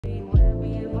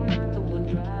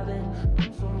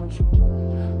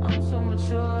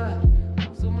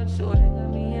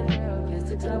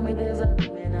Hi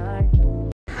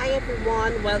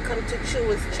everyone, welcome to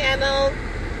Chewa's channel.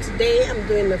 Today I'm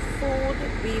doing a food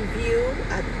review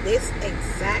at this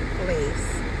exact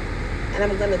place, and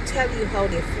I'm gonna tell you how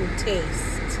their food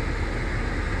tastes.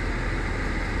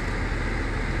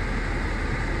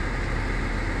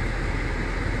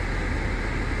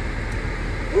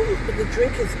 Ooh, but the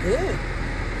drink is good.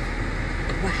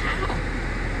 Wow.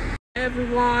 Hey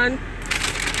everyone,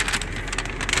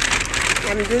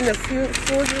 I'm doing a food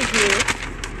review,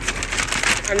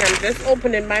 and I'm just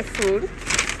opening my food.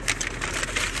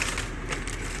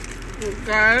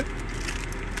 Okay.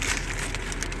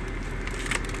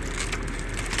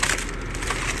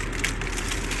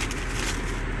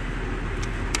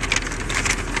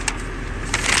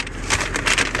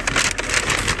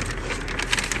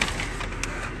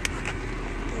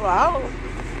 Wow.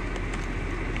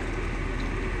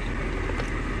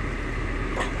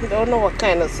 Don't know what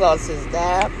kind of sauce is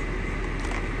that.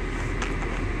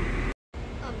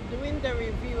 I'm doing the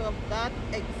review of that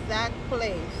exact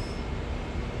place.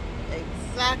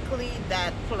 Exactly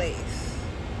that place.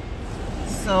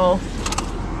 So,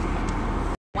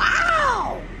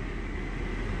 wow.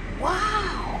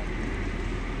 Wow.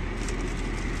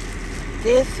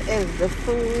 This is the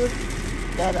food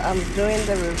that I'm doing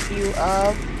the review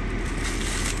of.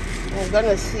 I'm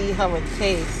gonna see how it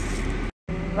tastes.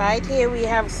 Right here we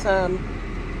have some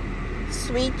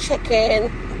sweet chicken,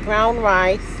 brown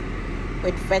rice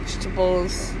with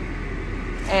vegetables,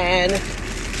 and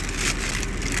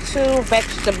 2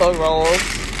 vegetable rolls,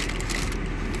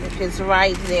 which is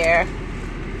right there.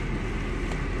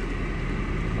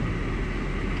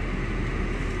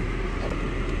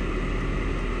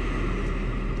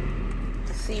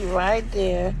 See right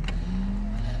there.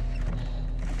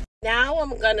 Now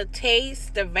I'm gonna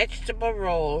taste the vegetable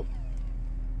roll.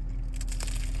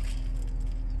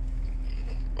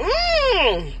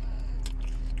 Mmm,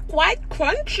 quite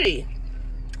crunchy.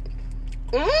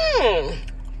 Mmm,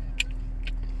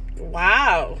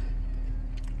 wow.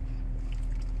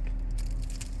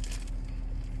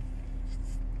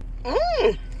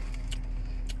 Mmm,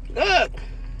 good.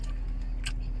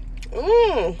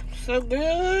 Mmm, so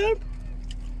good.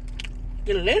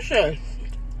 Delicious.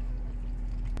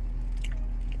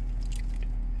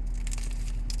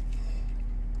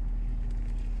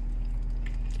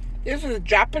 This is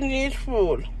Japanese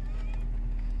food.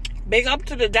 Big up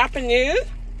to the Japanese.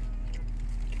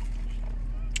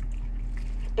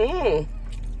 Mmm.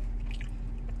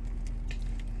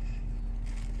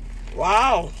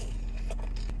 Wow.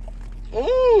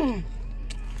 Mmm.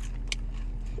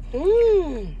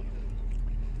 Mmm.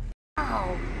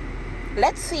 Wow.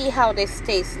 Let's see how this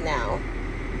tastes now.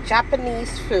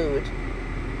 Japanese food.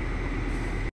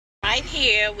 Right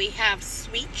here we have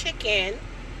sweet chicken,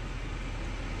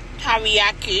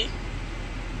 teriyaki.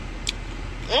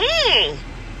 Mmm,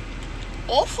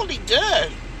 awfully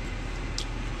good.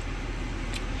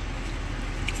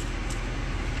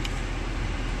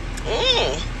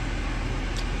 Mmm,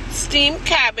 steamed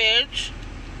cabbage.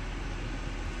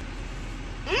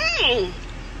 Mmm,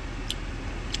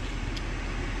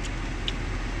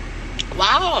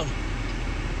 wow,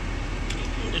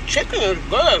 the chicken is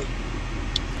good.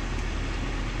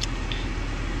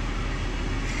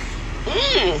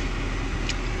 Mmm,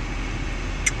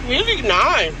 really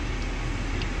nice.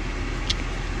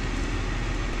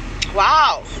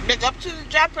 Wow, big up to the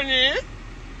Japanese.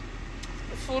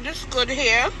 The food is good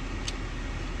here.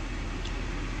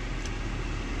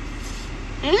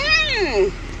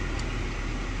 Mmm,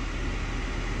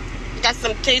 got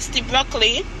some tasty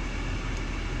broccoli.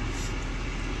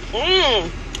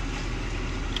 Mmm,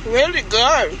 really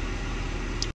good.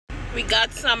 We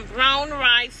got some brown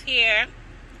rice here.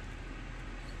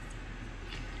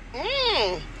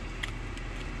 Mmm,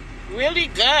 really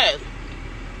good.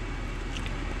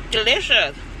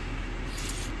 Delicious.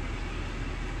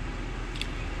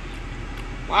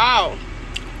 Wow.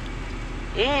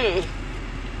 Mmm.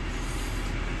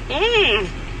 Mmm.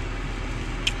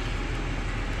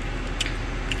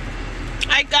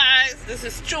 Hi guys, this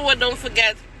is Chewa. Don't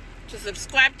forget to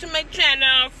subscribe to my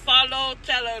channel, follow,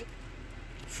 tell a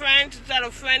friend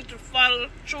to follow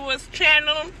Chewa's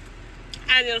channel,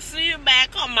 and I'll see you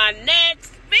back on my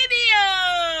next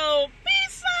video.